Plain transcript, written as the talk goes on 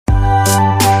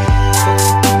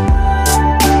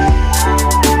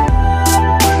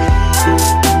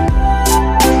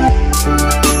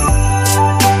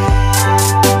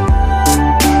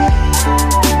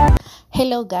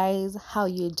guys, how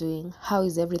you doing? How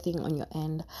is everything on your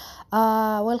end?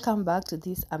 Welcome back to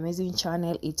this amazing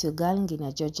channel. It's your girl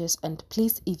Ngina Georges, and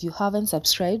please, if you haven't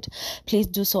subscribed, please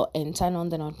do so and turn on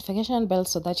the notification bell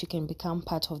so that you can become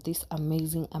part of this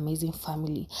amazing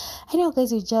family. I know,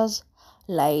 guys, it's just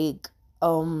like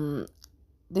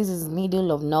this is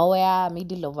middle of nowhere,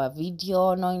 middle of a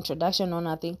video, no introduction, no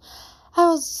nothing. I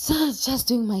was just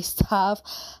doing my stuff,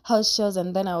 house shows,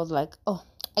 and then I was like, oh,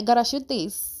 I gotta shoot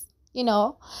this,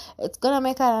 it's gonna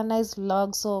make a nice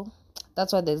vlog, so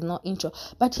that's why there's no intro.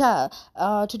 But yeah,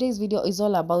 today's video is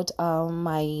all about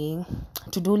my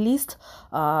to-do list,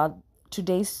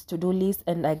 today's to-do list,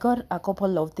 and I got a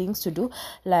couple of things to do,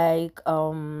 like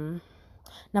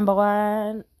number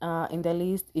one in the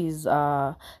list is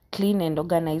clean and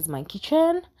organize my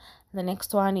kitchen. The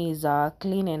next one is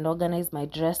clean and organize my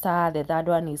dresser. The third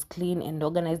one is clean and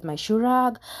organize my shoe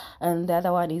rack. And the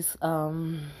other one is,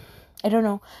 I don't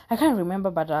know. I can't remember,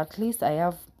 but at least I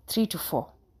have 3 to 4.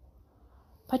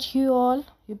 But you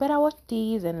better watch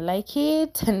these and like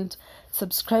it and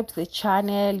subscribe to the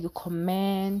channel. You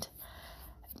comment.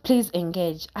 Please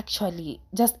engage. Actually,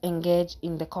 just engage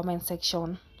in the comment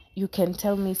section. You can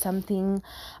tell me something.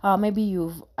 Maybe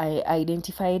I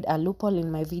identified a loophole in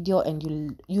my video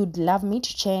and you'd love me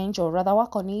to change or rather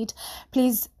work on it.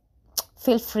 Please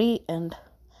feel free and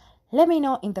let me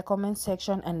know in the comment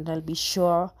section, and I'll be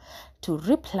sure to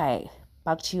reply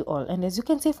back to you all. And as you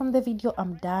can see from the video,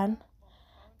 I'm done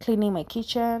cleaning my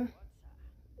kitchen.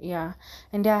 Yeah,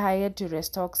 and I had to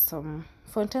restock some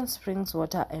Fountain Springs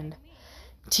water and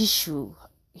tissue.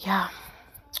 Yeah,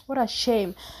 what a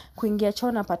shame. Kuingia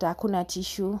choo napata hakuna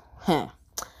tissue.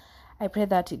 I pray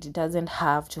that it doesn't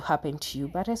have to happen to you,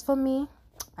 but as for me,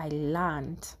 I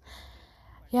learned.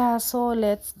 Yeah, so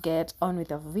let's get on with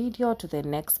the video to the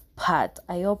next part.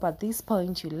 I hope at this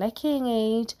point you're liking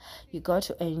it, you got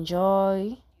to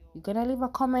enjoy. You're gonna leave a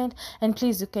comment, and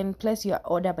please, you can place your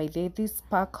order by this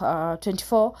pack.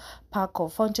 24 pack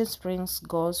of Fountain Springs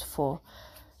goes for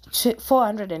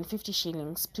 450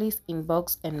 shillings. Please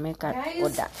inbox and make an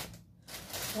order.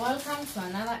 Welcome to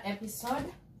another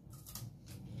episode.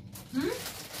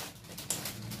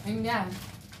 And yeah,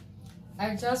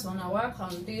 I just want to work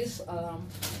on this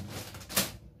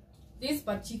this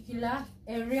particular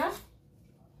area.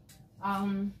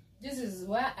 This is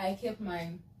where I keep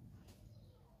my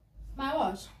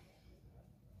what,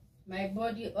 my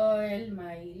body oil,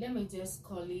 my, let me just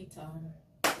call it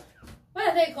what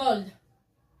are they called?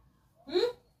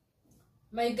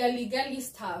 My gully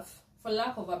stuff, for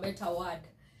lack of a better word.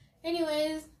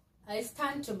 Anyways, I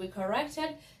stand to be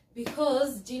corrected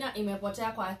because jina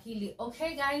imepotea kwa akili.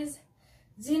 Okay guys,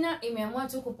 jina imeamua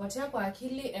tu kupotea kwa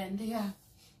akili, and yeah,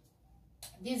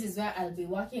 this is where I'll be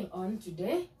working on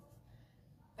today.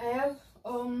 I have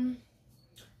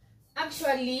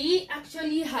actually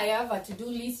I have a to-do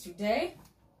list today,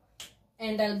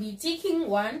 and I'll be ticking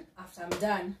one after I'm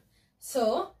done.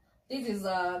 So this is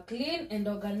clean and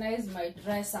organize my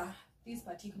dresser, this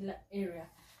particular area.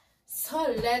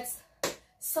 So let's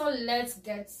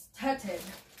get started.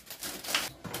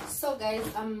 So guys,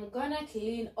 I'm gonna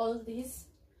clean all this.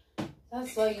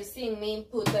 That's why you're seeing me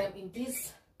put them in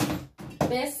this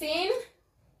basin.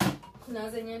 Kuna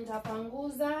zenye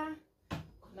nitapanguza,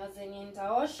 kuna zenye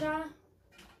nitaosha.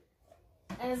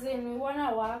 As in, we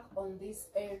wanna work on this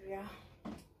area.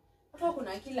 Hapo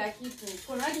kuna kila kitu.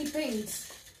 Kuna hadi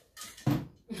paint.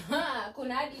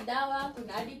 Kuna hadi dawa,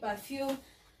 kuna hadi perfume.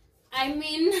 I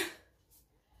mean,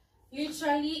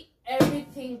 literally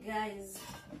everything, guys.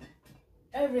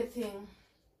 Everything.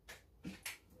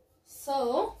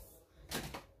 So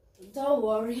don't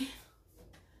worry.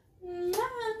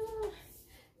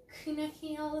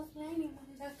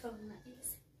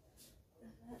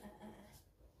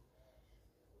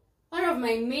 One of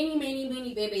my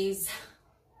many babies.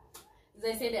 As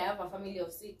I said, I have a family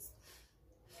of 6.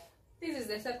 This is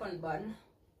the second one.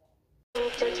 I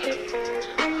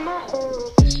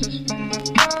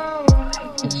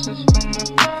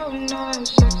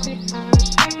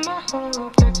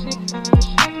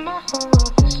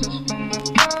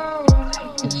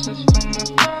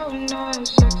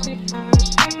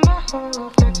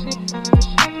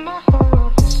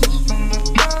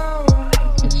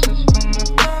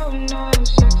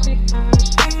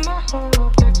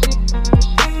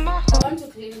want to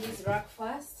clean this rack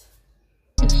first.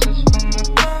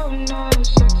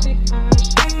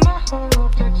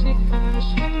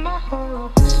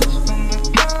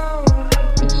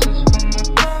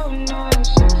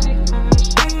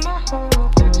 I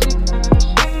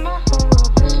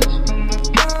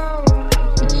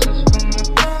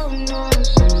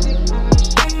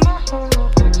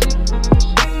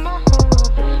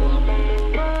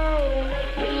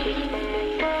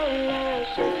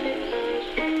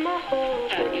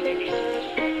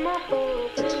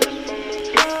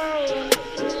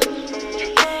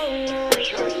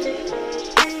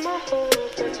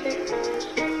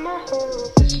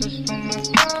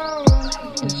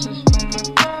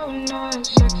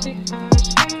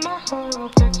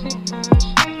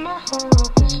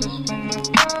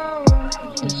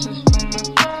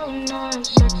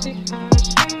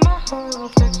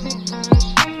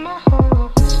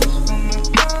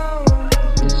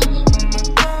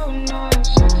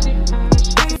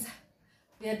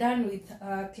with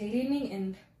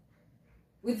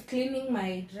cleaning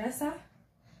my dresser,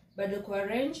 but the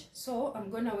arrange, so I'm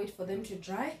gonna wait for them to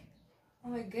dry. Oh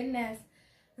my goodness,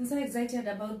 I'm so excited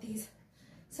about this.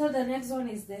 So the next one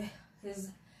is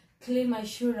clean my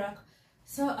shoe rack.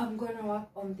 So I'm gonna work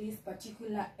on this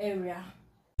particular area.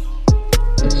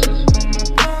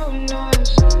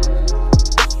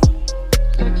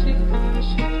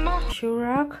 Shoe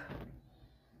rack.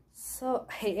 So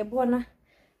hey everyone,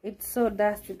 it's so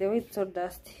dusty. The way it's so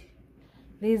dusty.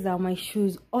 These are my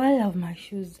shoes, all of my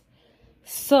shoes.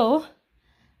 So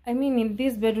I mean, in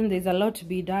this bedroom there's a lot to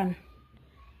be done.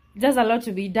 Just a lot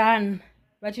to be done,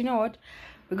 but you know what,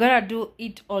 we're gonna do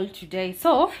it all today.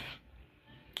 So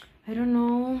I don't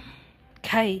know,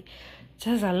 kai,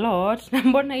 just a lot.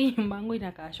 Mbona hii nyumba yangu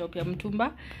inakaa shop ya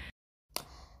mtumba.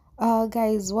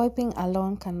 Guys, wiping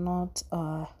alone cannot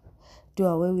do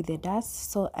away with the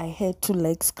dust, so I had to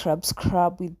like scrub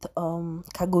with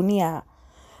kagunia.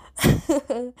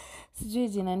 Sijui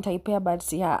jina nitaipea,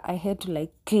 but yeah, I had to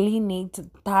like clean it,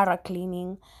 thorough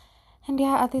cleaning. And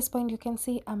yeah, at this point you can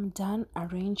see I'm done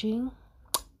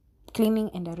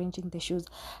cleaning and arranging the shoes.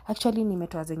 Actually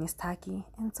nimetoa zenye staki,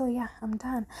 and so yeah, I'm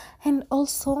done. And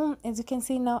also, as you can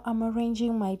see now, I'm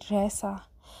arranging my dresser.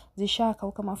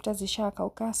 Zishakauka, mafuta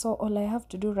zishakauka, so all I have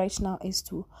to do right now is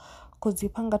to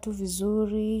kuzipanga tu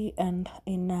vizuri and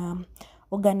in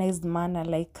organized manner,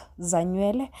 like za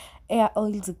nywele. Hair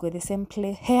oils ziko the same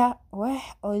place. Hair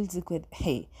oils ziko,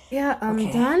 hey. Yeah, I'm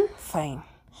okay, done. Fine.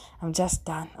 I'm just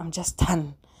done.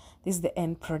 This is the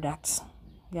end product.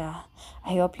 Yeah,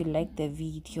 I hope you like the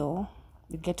video.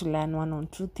 You get to learn 1 or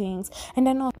 2 things. And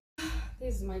I know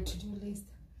this is my to-do list.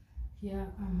 Yeah,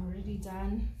 I'm already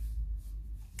done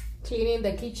cleaning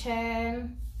the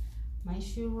kitchen, my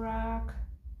shoe rack,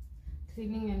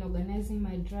 cleaning and organizing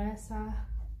my dresser.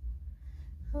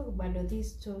 Oh, but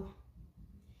these two.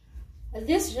 At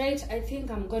this rate, I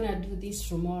think I'm gonna do this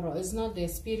tomorrow. It's not the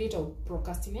spirit of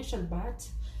procrastination, but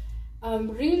I'm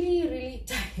really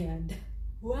tired.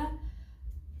 Well,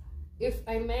 if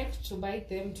I make to buy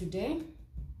them today,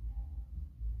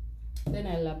 then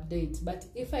I'll update. But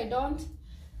if I don't,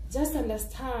 just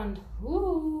understand.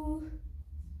 Ooh.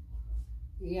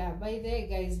 Yeah, by the way,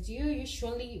 guys, do you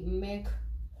usually make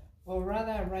or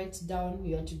rather write down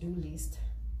your to-do list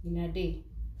in a day?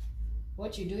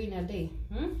 What you do in a day?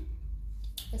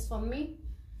 As for me,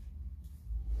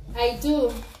 I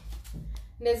do.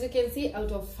 And as you can see,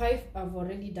 out of 5, I've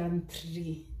already done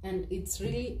 3, and it's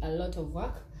really a lot of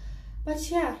work.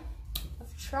 But yeah,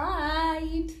 I've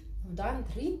tried. I've done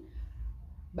 3,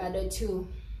 but 2.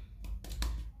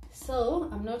 So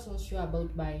I'm not so sure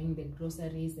about buying the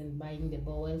groceries and buying the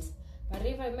bowls. But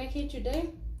if I make it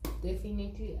today,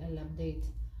 definitely I'll update.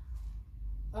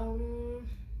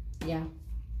 Yeah,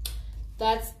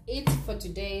 that's it for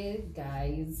today,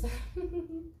 guys.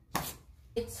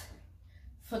 It's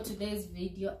for today's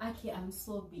video. Aki, I'm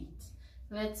so beat.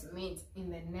 Let's meet in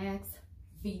the next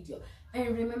video,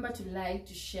 and remember to like,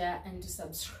 to share, and to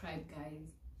subscribe,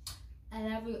 guys. I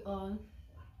love you all.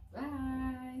 Bye.